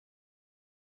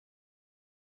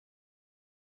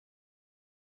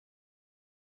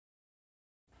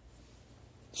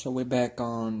So we're back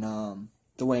on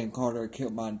Dawayne Carter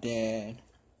Killed My Dad,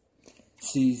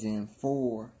 Season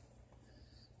 4,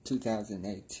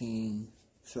 2018.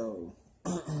 So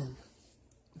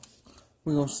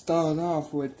we're going to start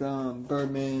off with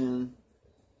Birdman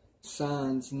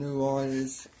signs new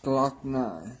artist Glock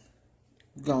 9.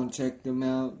 We're going to check them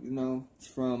out, it's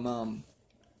from, I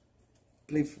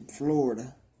believe from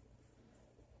Florida.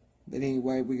 But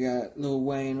anyway, we got Lil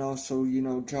Wayne also,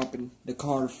 dropping the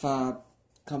Carter 5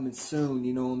 coming soon,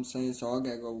 you know what I'm saying? So I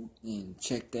gotta go and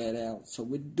check that out. So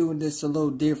we're doing this a little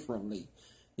differently,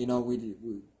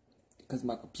 because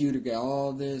my computer got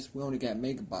all this. We only got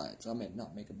megabytes. I mean,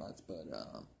 not megabytes, but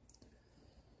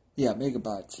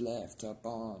megabytes left up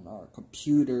on our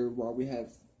computer, while we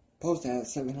have supposed to have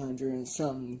 700 and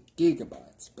something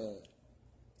gigabytes. But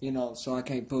so I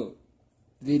can't put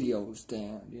videos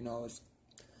down.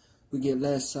 We get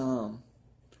less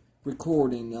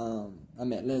recording.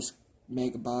 Less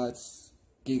megabytes,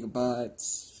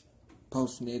 gigabytes,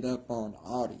 posting it up on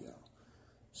audio.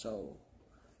 So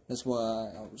that's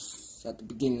why I was at the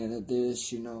beginning of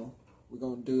this, we're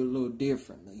gonna do it a little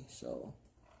differently. So,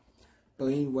 but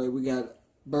anyway, we got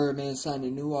Birdman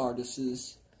signing new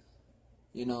artists.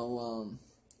 He signed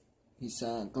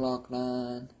Glock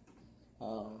 9.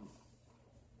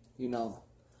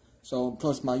 So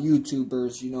plus my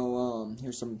YouTubers,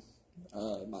 here's some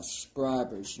my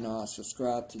subscribers, I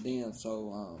subscribe to them.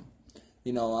 So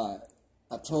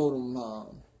I told them, I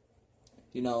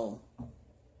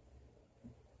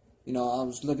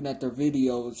was looking at their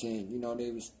videos, and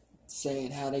they was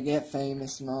saying how they get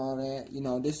famous and all that.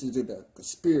 This is the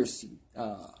conspiracy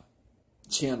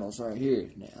channels right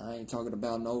here. Now I ain't talking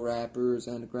about no rappers,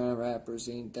 underground rappers,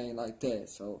 anything like that.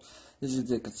 So this is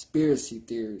the conspiracy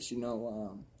theories,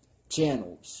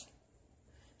 channels.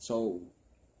 So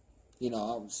I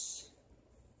was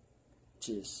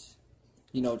just,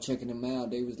 checking them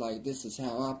out. They was like, this is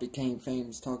how I became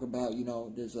famous. Talk about,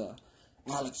 there's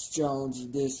Alex Jones,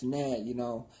 this and that,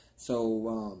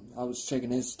 So, I was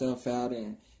checking his stuff out,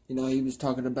 and, he was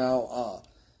talking about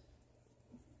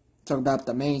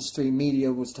the mainstream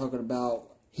media was talking about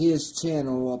his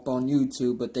channel up on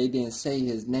YouTube, but they didn't say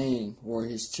his name or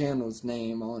his channel's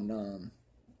name on,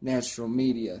 national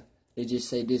media. They just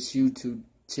say this YouTube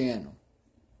channel.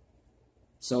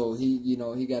 So he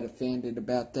got offended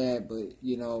about that, but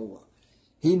he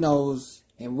knows,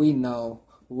 and we know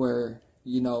where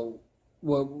the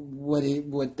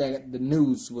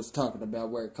news was talking about,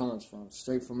 where it comes from,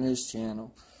 straight from his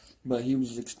channel. But he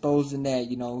was exposing that,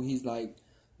 he's like,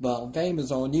 well, I'm famous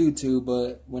on YouTube,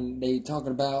 but when they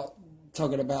talking about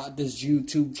this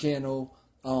YouTube channel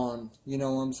on,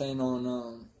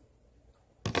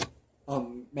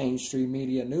 on mainstream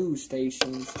media news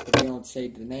stations, but they don't say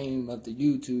the name of the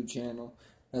YouTube channel.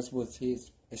 That's what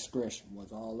his expression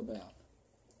was all about.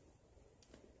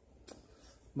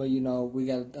 But we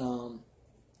got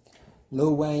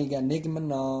Lil Wayne, got Nicki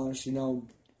Minaj.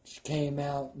 She came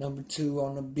out number 2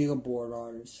 on the Billboard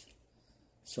artists.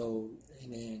 So,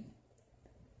 and then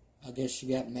I guess she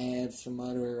got mad some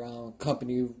other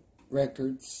company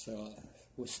records.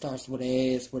 What starts with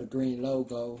an S with a green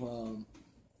logo.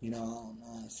 I don't know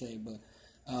how to say, but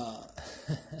but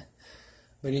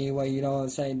anyway, what I'm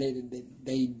saying,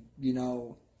 they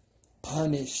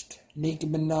punished Nicki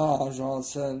Minaj all of a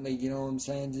sudden,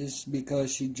 just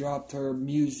because she dropped her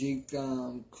music,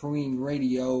 Queen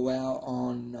Radio out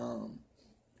on,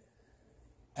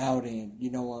 out in,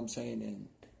 and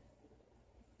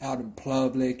out in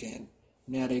public, and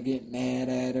now they get mad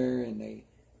at her, and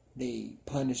they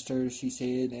punished her, she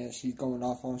said, and she's going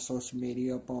off on social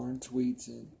media, up on her tweets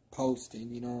and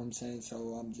posting,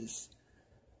 So I'm just,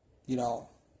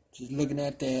 just looking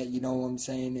at that,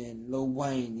 and Lil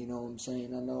Wayne, I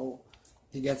know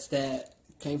he gets that,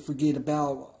 can't forget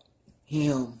about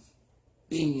him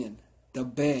being the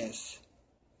best.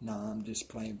 No, I'm just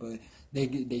playing, but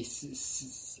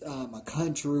a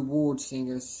country award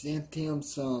singer sent him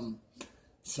some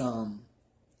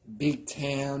big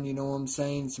town,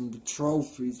 some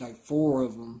trophies, like 4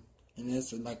 of them, and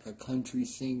that's like a country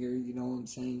singer,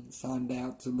 signed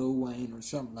out to Lil Wayne or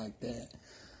something like that.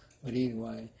 But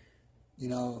anyway,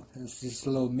 it's just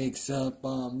a little mix up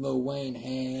Lil Wayne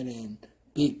had and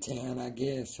Big Town, I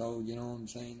guess. So,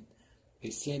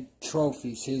 they sent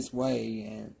trophies his way,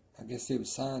 and I guess they were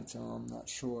signed to him. I'm not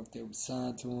sure if they were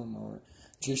signed to him or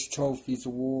just trophies,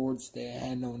 awards that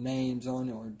had no names on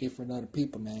it, or different other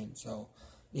people names. So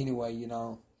anyway,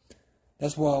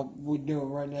 that's what we're doing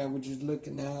right now. We're just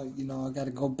looking out, I got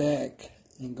to go back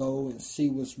and go and see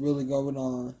what's really going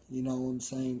on,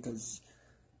 because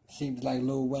it seems like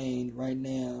Lil Wayne right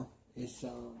now is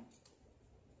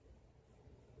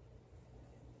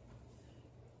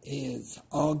is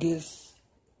August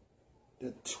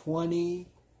the 21st,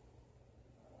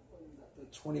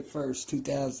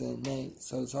 2008.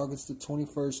 So it's August the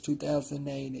 21st,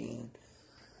 2008, and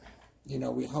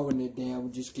we're holding it down.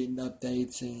 We're just getting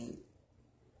updates, and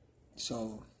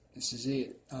so this is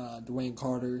it. Dwayne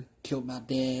Carter Killed My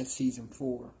Dad, Season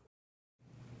 4.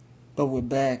 But we're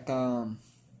back. Now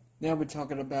we're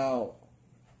talking about,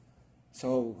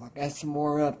 so I got some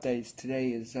more updates.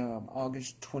 Today is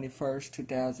August 21st,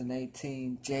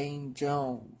 2018. Jane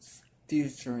Jones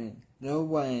featuring Lil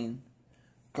Wayne,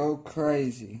 Go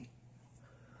Crazy.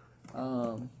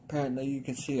 Apparently you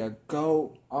can see a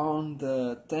goat on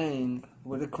the thing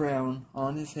with a crown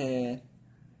on his head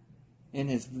in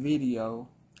his video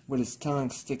with his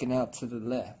tongue sticking out to the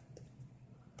left.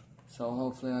 So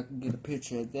hopefully I can get a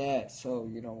picture of that. So,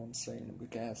 you know what I'm saying, we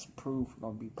can have some proof. We're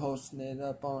going to be posting it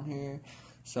up on here.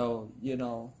 So,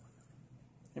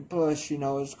 and plus, he's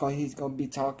going to be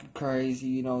talking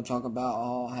crazy, talking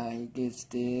about, how he gets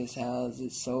this, how is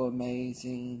it so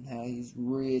amazing, how he's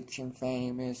rich and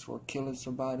famous for killing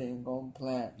somebody and going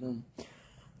platinum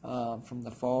from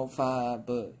the Fall 5.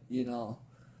 But,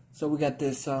 so we got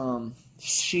this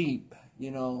sheep,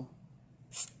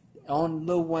 on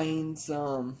Lil Wayne's,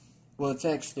 it's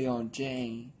actually on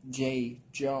J.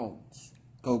 Jones,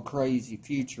 Go Crazy,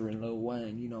 featuring Lil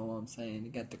Wayne, you know what I'm saying? He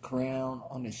got the crown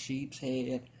on the sheep's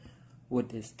head with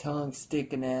his tongue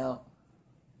sticking out,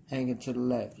 hanging to the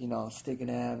left, sticking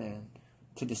out and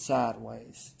to the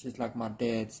sideways, just like my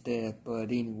dad's death.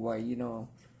 But anyway,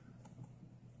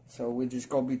 so we're just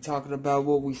going to be talking about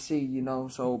what we see,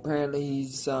 So apparently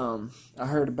he's, I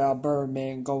heard about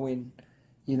Birdman going,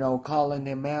 calling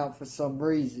him out for some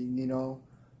reason,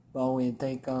 But I didn't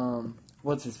think,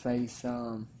 what's his face,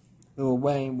 Lil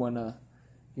Wayne wanna,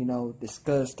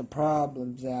 discuss the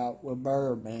problems out with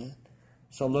Birdman.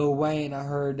 So Lil Wayne, I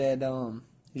heard that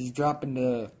he's dropping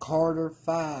the Carter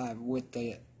 5 with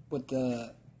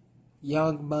the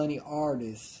Young Money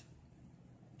Artist,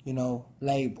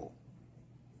 label.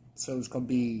 So it's gonna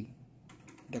be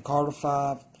the Carter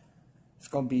 5. It's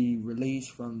gonna be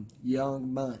released from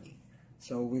Young Money.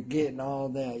 So we're getting all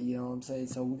that, you know what I'm saying?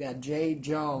 So we got J.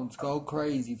 Jones, Go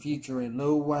Crazy, featuring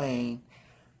Lil Wayne.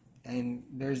 And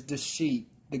there's the sheep,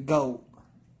 the goat,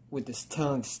 with his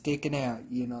tongue sticking out,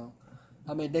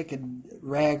 I mean, they can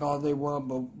rag all they want,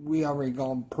 but we already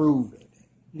gonna prove it,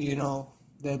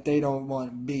 that they don't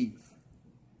want beef.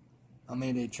 I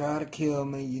mean, they try to kill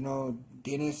me,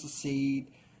 didn't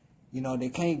succeed. They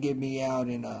can't get me out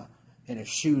in a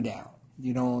shootout.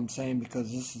 You know what I'm saying?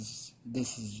 Because this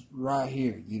is right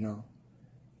here,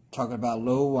 talking about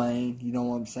Lil Wayne, you know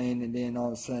what I'm saying? And then all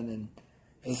of a sudden,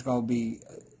 it's going to be,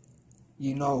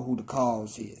 who the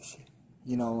cause is.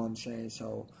 You know what I'm saying?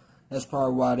 So, that's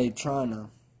probably why they trying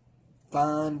to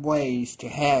find ways to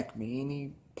hack me.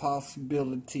 Any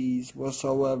possibilities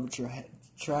whatsoever to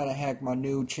try to hack my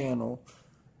new channel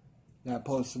that I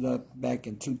posted up back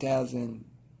in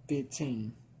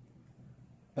 2015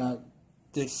 about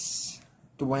this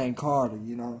Dwayne Carter,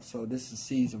 so this is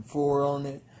season 4 on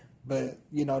it, but,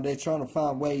 they're trying to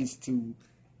find ways to,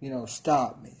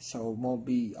 stop me, so it won't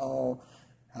be all,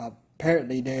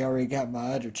 apparently they already got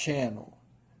my other channel.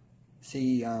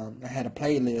 See, I had a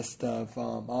playlist of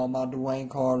all my Dwayne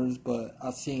Carters, but I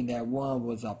seen that one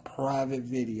was a private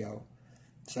video,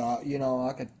 so,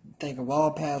 I could think of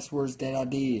all passwords that I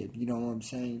did, you know what I'm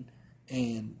saying,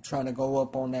 and trying to go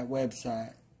up on that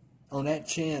website, on that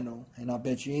channel, and I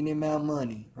bet you any amount of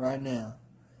money right now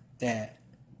that,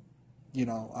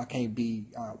 I can't be,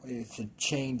 it's a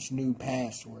change new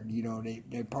password,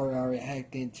 they probably already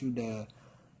hacked into the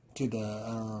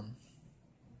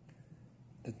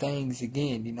things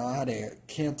again, I had to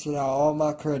cancel out all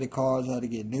my credit cards, I had to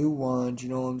get new ones, you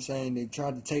know what I'm saying, they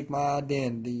tried to take my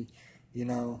identity,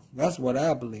 that's what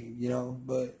I believe,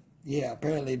 but, yeah,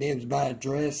 apparently they was buying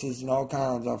dresses and all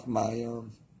kinds off my,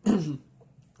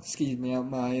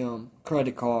 my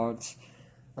credit cards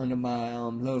under my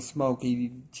Little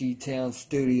Smoky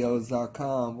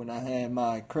GTownstudios.com when I had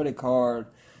my credit card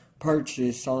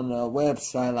purchase on a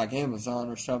website like Amazon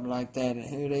or something like that, and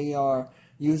here they are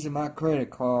using my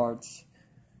credit cards.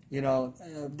 They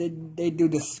do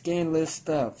the scandalous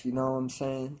stuff, you know what I'm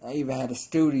saying? I even had a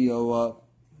studio up,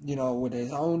 with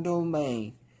his own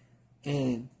domain,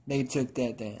 and they took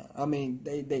that down. I mean,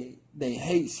 they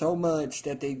hate so much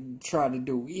that they try to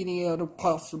do any other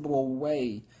possible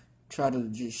way, try to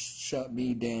just shut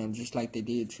me down, just like they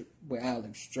did with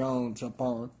Alex Jones up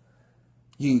on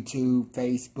YouTube,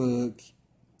 Facebook,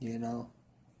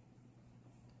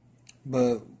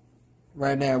 But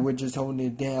right now we're just holding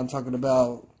it down, talking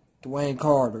about Dwayne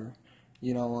Carter,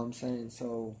 you know what I'm saying?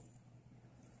 So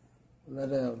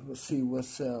Let's see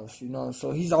what's else, you know.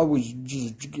 So he's always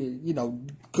just, you know,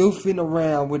 goofing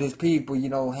around with his people, you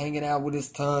know, hanging out with his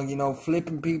tongue, you know,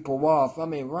 flipping people off. I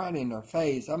mean, right in their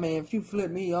face. I mean, if you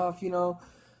flip me off, you know,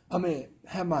 I mean,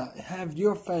 have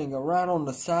your finger right on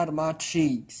the side of my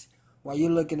cheeks while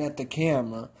you're looking at the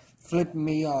camera, flipping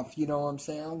me off. You know what I'm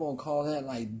saying? I'm gonna call that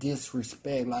like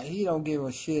disrespect. Like he don't give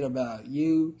a shit about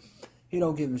you. He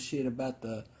don't give a shit about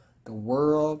the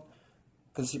world.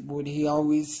 Because when he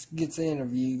always gets an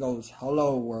interview, he goes,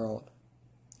 "Hello, world.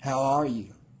 How are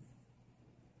you?"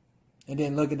 And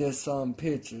then look at his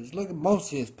pictures. Look at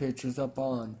most of his pictures up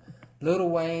on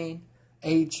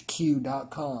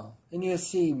LilWayneHQ.com. And you'll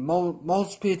see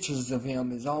most pictures of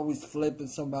him is always flipping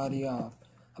somebody off.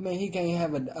 I mean, he can't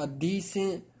have a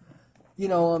decent, you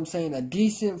know what I'm saying, a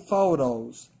decent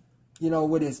photos, you know,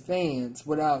 with his fans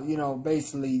without, you know,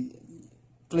 basically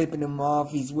flipping him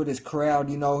off. He's with his crowd,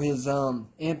 you know, his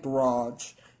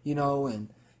entourage, you know, and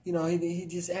you know he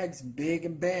just acts big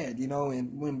and bad, you know,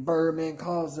 and when Birdman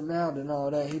calls him out and all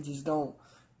that, he just don't,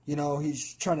 you know,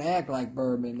 he's trying to act like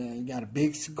Birdman now. He got a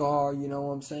big cigar, you know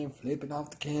what I'm saying, flipping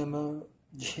off the camera,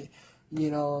 you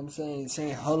know what I'm saying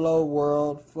hello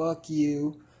world, fuck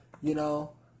you, you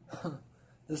know.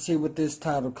 Let's see what this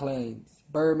title claims.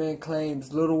 Birdman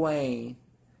claims Lil Wayne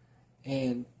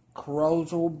and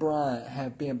Conceal Bryant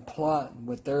have been plotting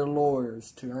with their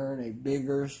lawyers to earn a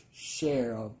bigger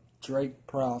share of Drake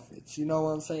profits. You know what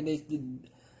I'm saying?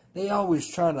 They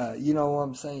always try to, you know what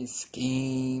I'm saying,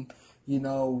 scheme, you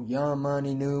know, young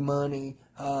money, new money,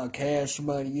 cash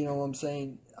money, you know what I'm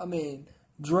saying? I mean,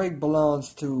 Drake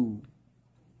belongs to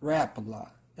Rap A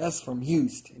Lot. That's from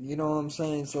Houston, you know what I'm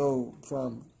saying? So,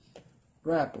 from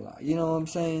Rap A Lot, you know what I'm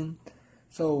saying?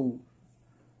 So,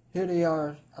 here they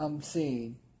are, I'm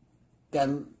seeing that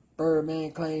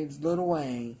Birdman claims Lil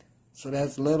Wayne, so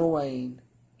that's Lil Wayne,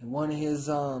 and one of his,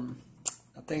 I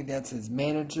think that's his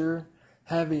manager,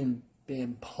 having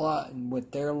been plotting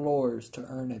with their lawyers to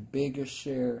earn a bigger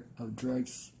share of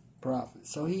Drake's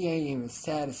profits. So he ain't even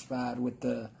satisfied with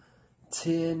the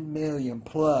 10 million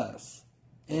plus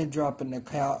and dropping the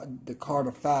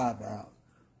Carter 5 out.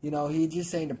 You know, he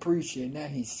just ain't appreciating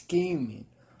that. He's scheming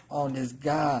on this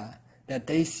guy that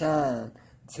they signed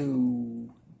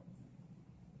to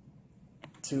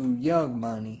Young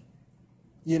Money,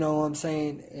 you know what I'm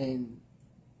saying, and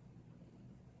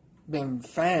been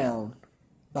found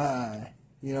by,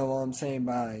 you know what I'm saying,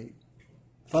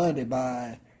 funded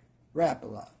by Rap A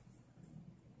Lot.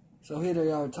 So here they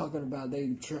are talking about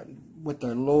with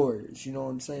their lawyers, you know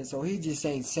what I'm saying. So he just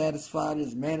ain't satisfied.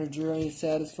 His manager ain't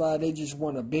satisfied. They just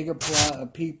want a bigger plot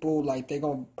of people like they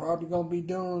probably gonna be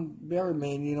doing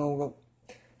Birdman, you know,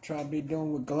 try to be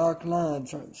doing with Glock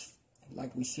lines,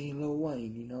 like we seen Lil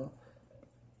Wayne, you know.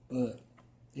 But,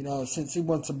 you know, since he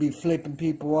wants to be flipping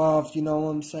people off, you know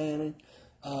what I'm saying,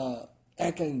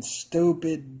 acting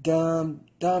stupid, dumb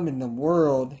in the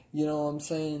world, you know what I'm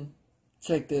saying,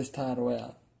 check this title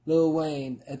out. Lil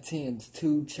Wayne attends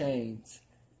 2 Chainz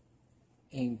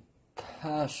and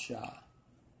Kasha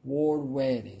Ward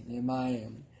wedding in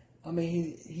Miami. I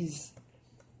mean, he's,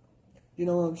 you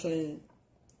know what I'm saying,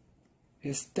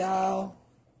 his style,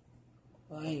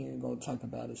 I ain't even gonna talk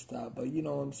about his style, but you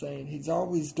know what I'm saying? He's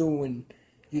always doing,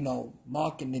 you know,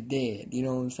 mocking the dead, you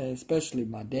know what I'm saying? Especially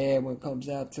my dad when it comes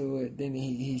out to it. Then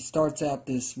he starts out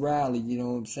this rally, you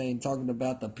know what I'm saying, talking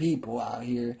about the people out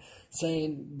here,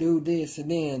 saying do this, and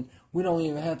then we don't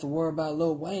even have to worry about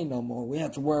Lil Wayne no more. We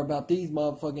have to worry about these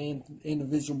motherfucking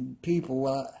individual people,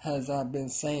 as I've been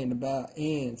saying about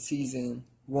in season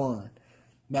 1.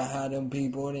 About how them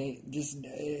people,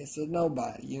 it's a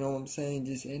nobody, you know what I'm saying?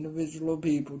 Just individual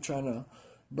people trying to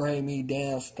bring me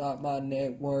down, stop my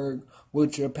network,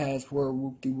 what's your password,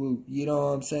 whoop-de-whoop, you know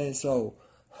what I'm saying? So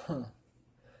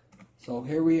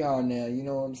here we are now, you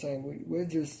know what I'm saying? We're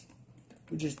just,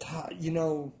 you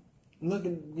know,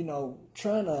 looking, you know,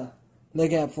 trying to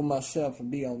look out for myself and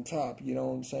be on top, you know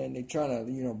what I'm saying? They trying to,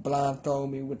 you know,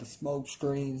 blindfold me with the smoke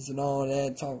screens and all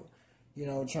that, you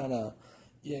know, trying to,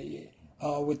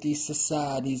 with these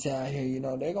societies out here, you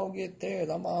know, they gonna get theirs.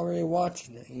 I'm already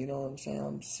watching it, you know what I'm saying?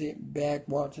 I'm sitting back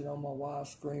watching on my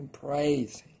widescreen,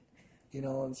 praising, you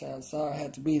know what I'm saying? I'm sorry I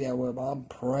had to be that way, but I'm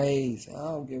praising. I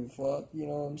don't give a fuck, you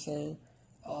know what I'm saying?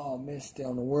 Oh, missed it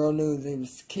on the world news. He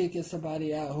was kicking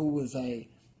somebody out who was he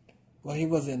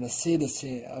wasn't a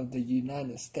citizen of the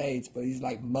United States, but he's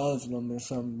like Muslim or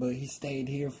something, but he stayed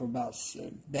here for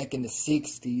back in the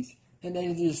 60s. And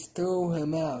they just threw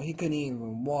him out. He couldn't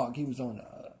even walk. He was on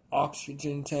an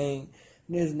oxygen tank.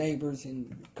 And his neighbors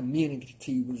and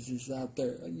community was just out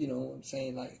there, you know what I'm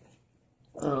saying? Like,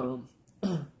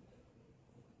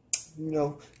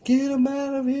 get him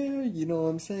out of here, you know what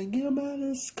I'm saying? Get him out of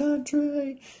this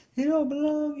country. He don't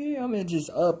belong here. I mean, just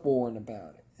uproaring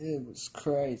about it. It was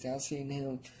crazy. I seen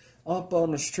him up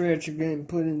on the stretcher, getting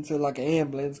put into like an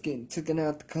ambulance, getting taken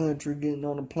out the country, getting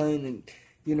on a plane and,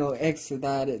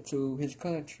 extradited to his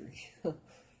country.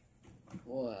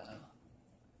 Wow.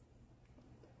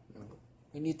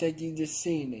 When you think you just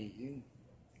seen it,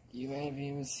 you haven't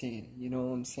even seen it, you know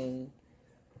what I'm saying?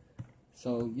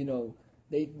 So,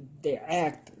 they're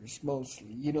actors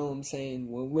mostly, you know what I'm saying?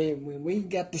 When we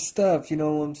got the stuff, you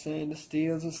know what I'm saying? The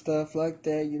steals and stuff like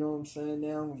that, you know what I'm saying?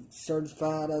 Now we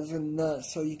certified as a nut,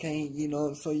 so you can't,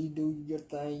 so you do your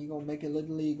thing, you gonna make it look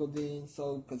legal then,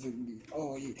 cause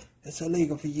it's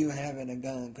illegal for you having a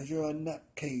gun, cause you're a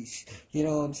nutcase, you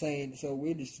know what I'm saying? So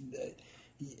we just,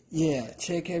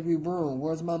 check every room.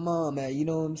 Where's my mom at? You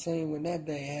know what I'm saying? When that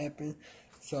day happened,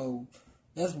 so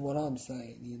that's what I'm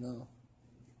saying,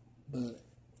 But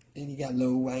then you got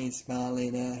Lil Wayne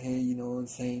smiling out here, you know what I'm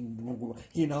saying?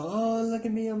 Oh, look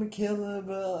at me, I'm a killer,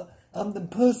 but I'm the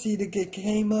pussy that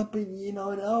came up and, in the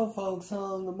old folks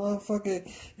song, the motherfucker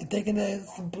thinking that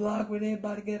it's a block where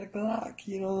everybody get a Glock,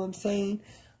 you know what I'm saying?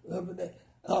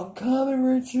 I'm coming,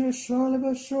 Richard, surely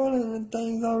but surely, and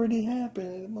things already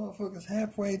happened. The motherfucker's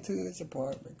halfway to his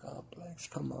apartment complex.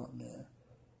 Come on, man.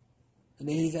 And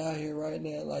then he's out here right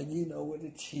now, like, with the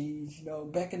cheese,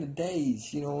 back in the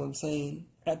days, you know what I'm saying?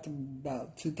 After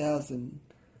about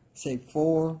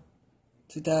 2004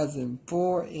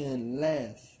 and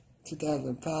last,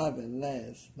 2005 and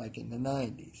last, like in the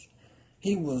 90s.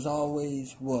 He was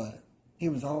always what? He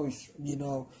was always,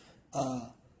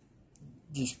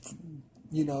 just,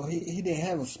 he didn't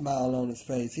have a smile on his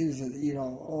face. He was,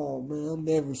 oh man, I'm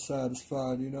never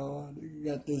satisfied, you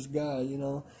got this guy,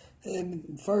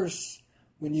 And first,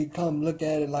 when you come look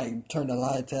at it, like turn the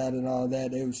lights out and all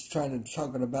that, they was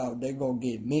talking about they gonna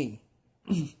get me.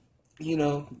 I'm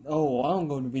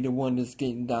going to be the one that's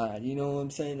getting died. You know what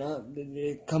I'm saying?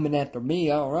 They're coming after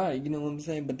me, all right. You know what I'm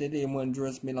saying? But they didn't want to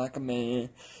dress me like a man.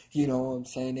 You know what I'm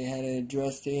saying? They had to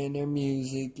address it in their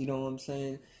music. You know what I'm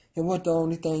saying? And what the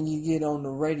only thing you get on the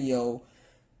radio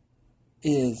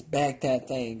is back that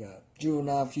thing up.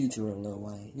 Juvenile Future of Lil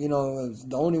Wayne. It was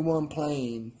the only one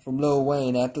playing from Lil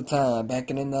Wayne at the time, back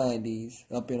in the 90s,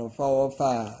 up in a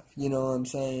 405. You know what I'm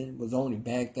saying? Was only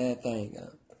back that thing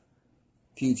up.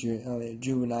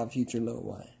 Juvenile Future Lil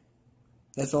Wayne.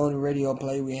 That's the only radio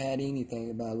play we had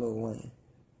anything about Lil Wayne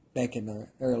back in the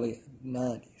early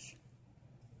 90s.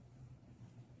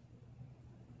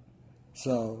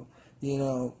 So, he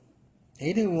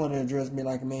didn't want to address me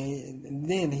like a man. And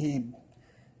then he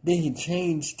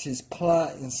changed his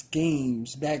plot and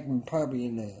schemes back probably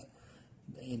in the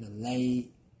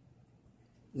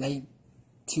late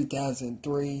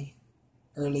 2003,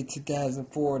 early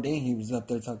 2004. Then he was up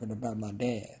there talking about my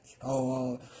dad.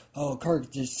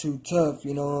 Kirk just too tough.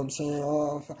 You know what I'm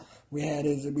saying? We had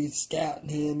we scouting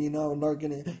him.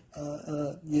 Lurking it.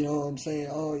 You know what I'm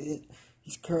saying?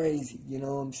 He's crazy. You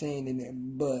know what I'm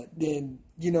saying? But then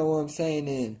you know what I'm saying?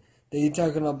 And then you're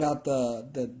talking about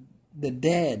the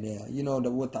dad now,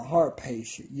 with the heart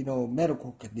patient,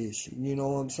 medical condition, you know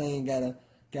what I'm saying? Got a,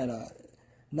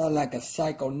 not like a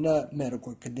psycho nut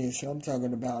medical condition. I'm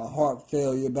talking about a heart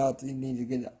failure, you need to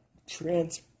get a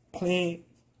transplant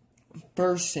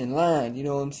first in line, you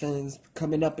know what I'm saying? It's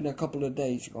coming up in a couple of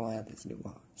days, you're going to have this new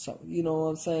heart. So, you know what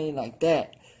I'm saying? Like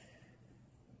that.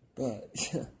 But,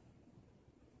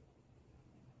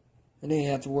 and then you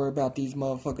have to worry about these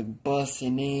motherfuckers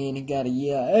busting in. He got to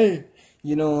yell, hey!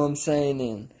 You know what I'm saying?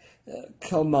 And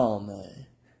come on, man.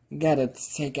 You gotta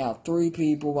take out 3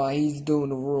 people while he's doing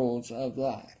the rules of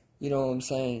life. You know what I'm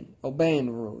saying? Obeying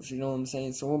the rules. You know what I'm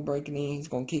saying? Someone breaking in, he's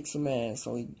gonna kick some ass.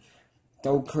 So he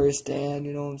throw Chris down.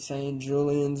 You know what I'm saying?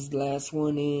 Julian's the last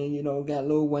one in. Got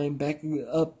Lil Wayne back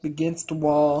up against the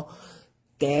wall.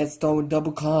 Dad's throwing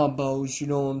double combos. You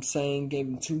know what I'm saying? Gave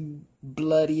him 2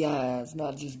 bloody eyes,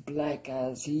 not just black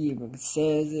eyes. He even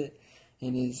says it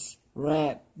in his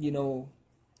rap,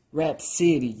 Rap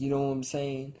City, you know what I'm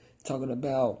saying? Talking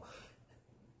about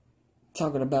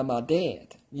my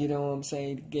dad, you know what I'm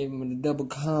saying? Gave him a double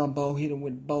combo, hit him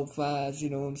with both eyes, you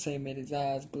know what I'm saying? Made his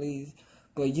eyes bleed,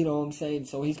 but you know what I'm saying?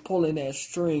 So he's pulling that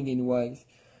string anyways,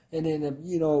 and then,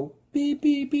 beep,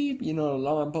 beep, beep, the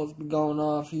alarm supposed to be going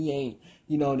off, he ain't,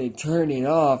 they turn it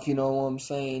off, you know what I'm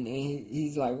saying? And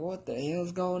he's like, what the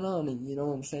hell's going on? And you know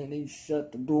what I'm saying? They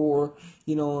shut the door,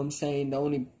 you know what I'm saying? The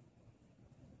only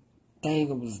thing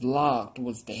that was locked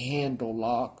was the handle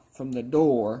lock from the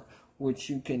door,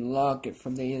 which you can lock it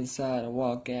from the inside and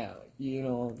walk out. You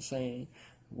know what I'm saying?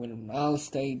 When I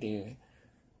stayed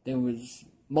there was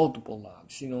multiple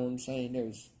locks. You know what I'm saying? There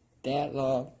was that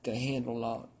lock, the handle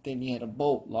lock, then you had a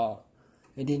bolt lock,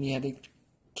 and then you had a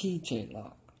keychain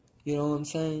lock. You know what I'm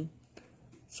saying?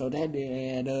 So that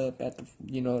didn't add up at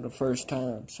the first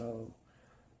time. So,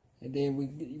 and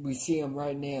then we see him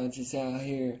right now just out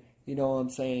here. You know what I'm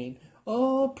saying?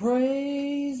 Oh,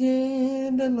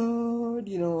 praising the Lord.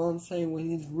 You know what I'm saying? When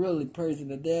he's really praising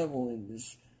the devil and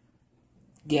this,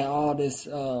 all this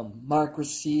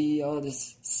democracy, all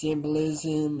this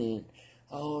symbolism, and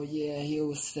oh yeah,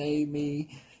 he'll save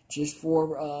me just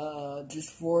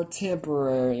for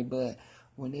temporary, but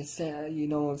when it's you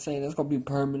know what I'm saying, that's gonna be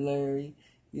permanently.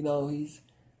 You know,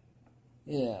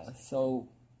 so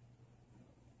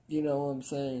you know what I'm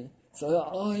saying. So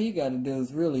all he gotta do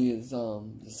is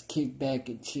just kick back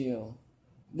and chill.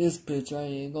 This picture, I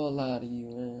ain't gonna lie to you,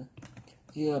 man.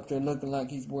 He up there looking like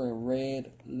he's wearing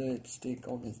red lipstick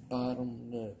on his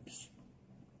bottom lips.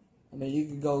 I mean, you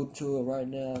can go to it right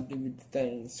now. I'll give you the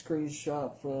thing.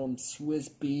 Screenshot from Swiss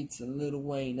Beats and Lil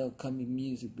Wayne upcoming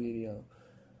music video.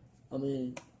 I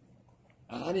mean,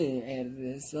 I didn't add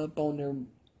this up on their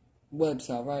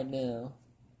website right now.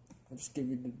 I'll just give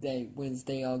you the date.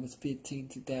 Wednesday, August 15,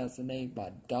 2008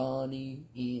 by Donnie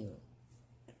M.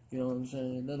 You know what I'm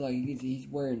saying? Look like he's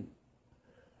wearing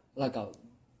like a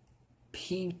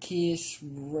pinkish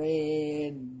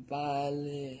red,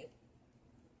 violet,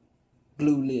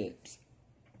 blue lips.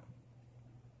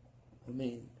 I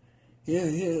mean,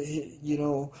 he'll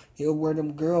wear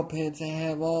them girl pants and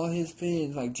have all his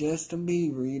fans like Justin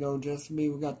Bieber. You know, Justin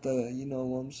Bieber got the, you know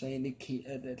what I'm saying, the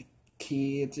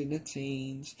kids and the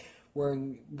teens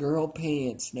wearing girl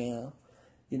pants now.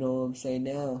 You know what I'm saying?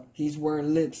 Now he's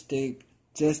wearing lipstick.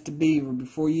 Justin Bieber,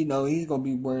 before you know, he's gonna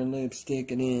be wearing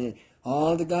lipstick, and then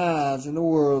all the guys in the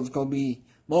world's gonna be,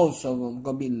 most of them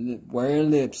gonna be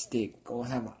wearing lipstick, gonna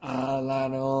have an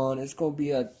eyeliner on. It's gonna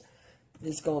be a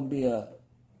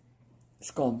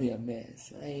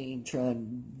mess. I ain't trying to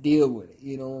deal with it.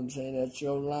 You know what I'm saying? That's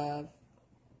your life.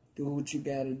 Do what you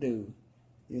gotta do.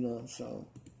 You know, so.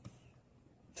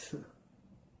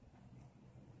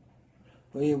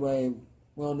 But anyway,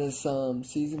 we're on this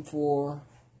season 4.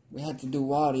 We had to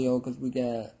do audio because we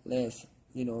got less,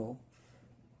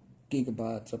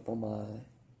 gigabytes up on my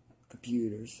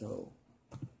computer. So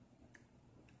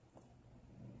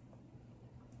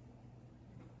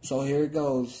here it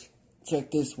goes.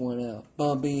 Check this one out.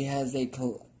 Bun B has a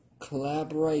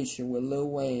collaboration with Lil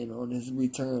Wayne on his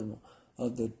return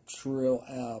of the Trill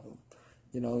album.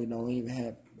 He don't even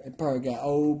have. It probably got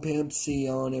old Pimp C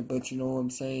on it, but you know what I'm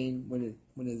saying. When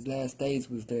his last days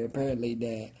was there, apparently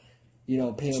that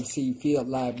Pimp C felt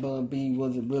like Bun B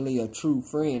wasn't really a true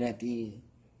friend at the end.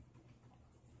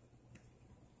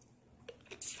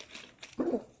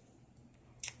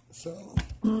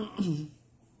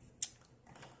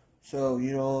 So,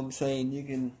 you know what I'm saying. You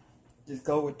can just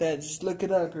go with that. Just look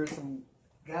it up. There's some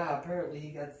guy. Apparently,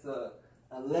 he got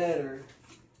a letter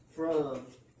from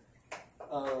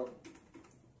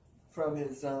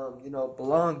his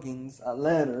belongings. A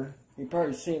letter he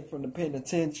probably sent from the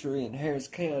penitentiary in Harris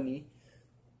County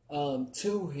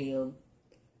to him,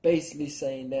 basically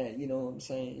saying that, you know what I'm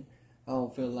saying, I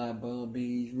don't feel like Bun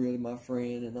B's really my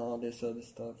friend and all this other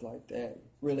stuff like that.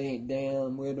 Really ain't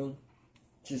down with him.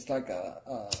 Just like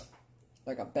a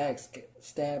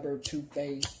backstabber,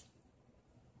 two-faced.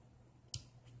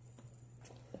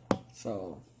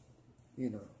 So,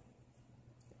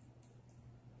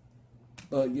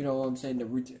 But you know what I'm saying,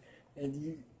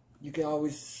 and you can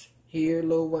always hear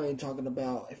Lil Wayne talking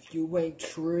about, if you ain't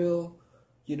trill,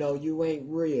 you ain't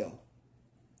real.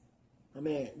 I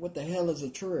mean, what the hell is a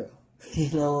trill?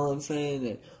 You know what I'm saying?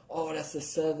 And, that's the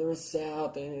Southern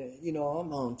South, and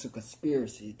I'm on to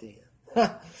conspiracy then.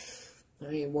 I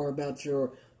ain't worried about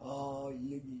your low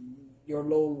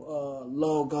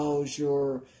logos,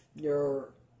 your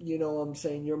what I'm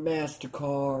saying, your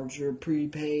MasterCards, your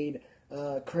prepaid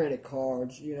credit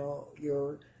cards,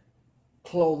 your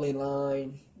clothing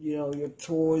line, your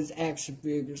toys, action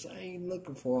figures. I ain't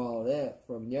looking for all that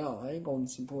from y'all. I ain't gonna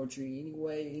support you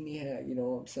anyway, anyhow, you know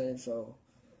what I'm saying? So,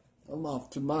 I'm off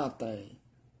to my thing.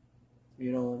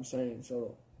 You know what I'm saying?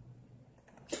 So,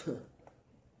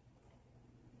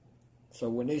 so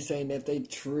when they saying that they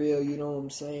trill, you know what I'm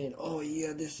saying? Oh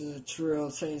yeah, this is a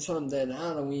trill, saying something that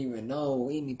I don't even know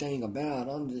anything about.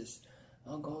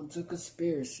 I'm going to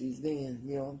conspiracies then.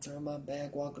 I'm turning my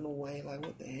back, walking away like,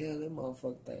 what the hell that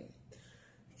motherfucker think?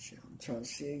 Shit, I'm trying to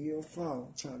sell you a phone.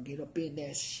 I'm trying to get up in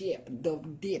that ship and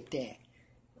double dip that.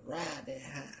 Ride that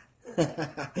high.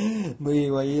 But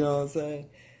anyway, you know what I'm saying?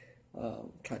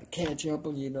 Kind of catch up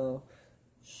on,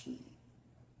 shit.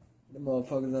 The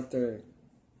motherfuckers up there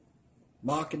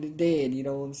mocking the dead, you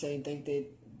know what I'm saying? Think that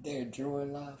they're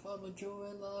enjoying life. I'm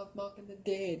enjoying life, mocking the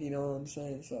dead, you know what I'm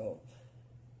saying? So,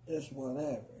 it's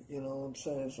whatever, you know what I'm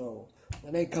saying? So,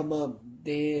 when they come up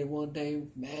dead one day,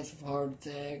 massive heart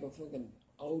attack, or fucking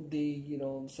OD, you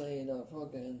know what I'm saying?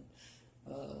 Fucking,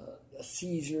 a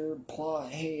seizure,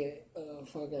 plot head,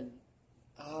 fucking,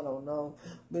 I don't know.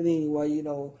 But anyway, you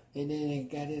know, and then they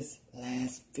got his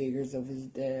last figures of his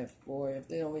death. Boy, if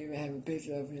they don't even have a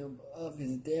picture of him, of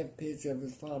his death picture of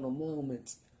his final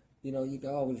moments, you know, you can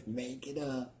always make it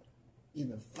up.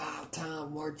 Even 5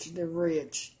 times richer than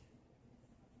rich.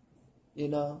 You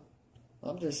know?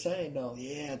 I'm just saying though,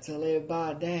 yeah, tell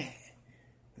everybody that.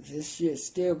 Cause this shit's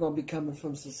still gonna be coming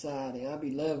from society. I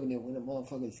be loving it when the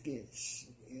motherfuckers get,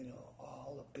 you know,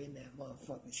 all up in that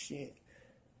motherfucking shit.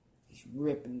 Just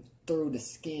ripping through the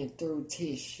skin, through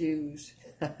tissues.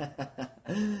 Yeah,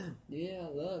 I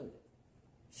love it.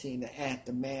 Seeing the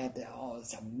aftermath,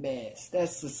 it's a mess.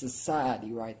 That's the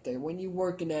society right there. When you're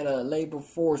working at a labor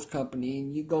force company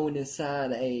and you going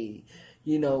inside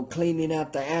cleaning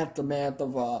out the aftermath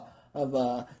of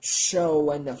a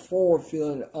show in the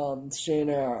field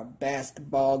center, a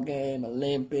basketball game,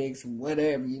 Olympics,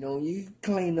 whatever, you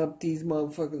clean up these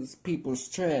people's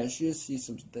trash, you'll see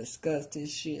some disgusting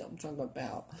shit. I'm talking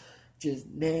about just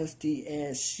nasty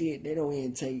ass shit. They don't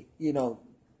even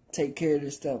take care of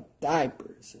this stuff,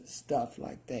 diapers and stuff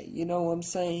like that. You know what I'm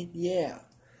saying? Yeah.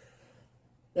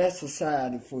 That's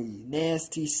society for you.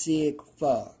 Nasty, sick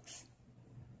fucks.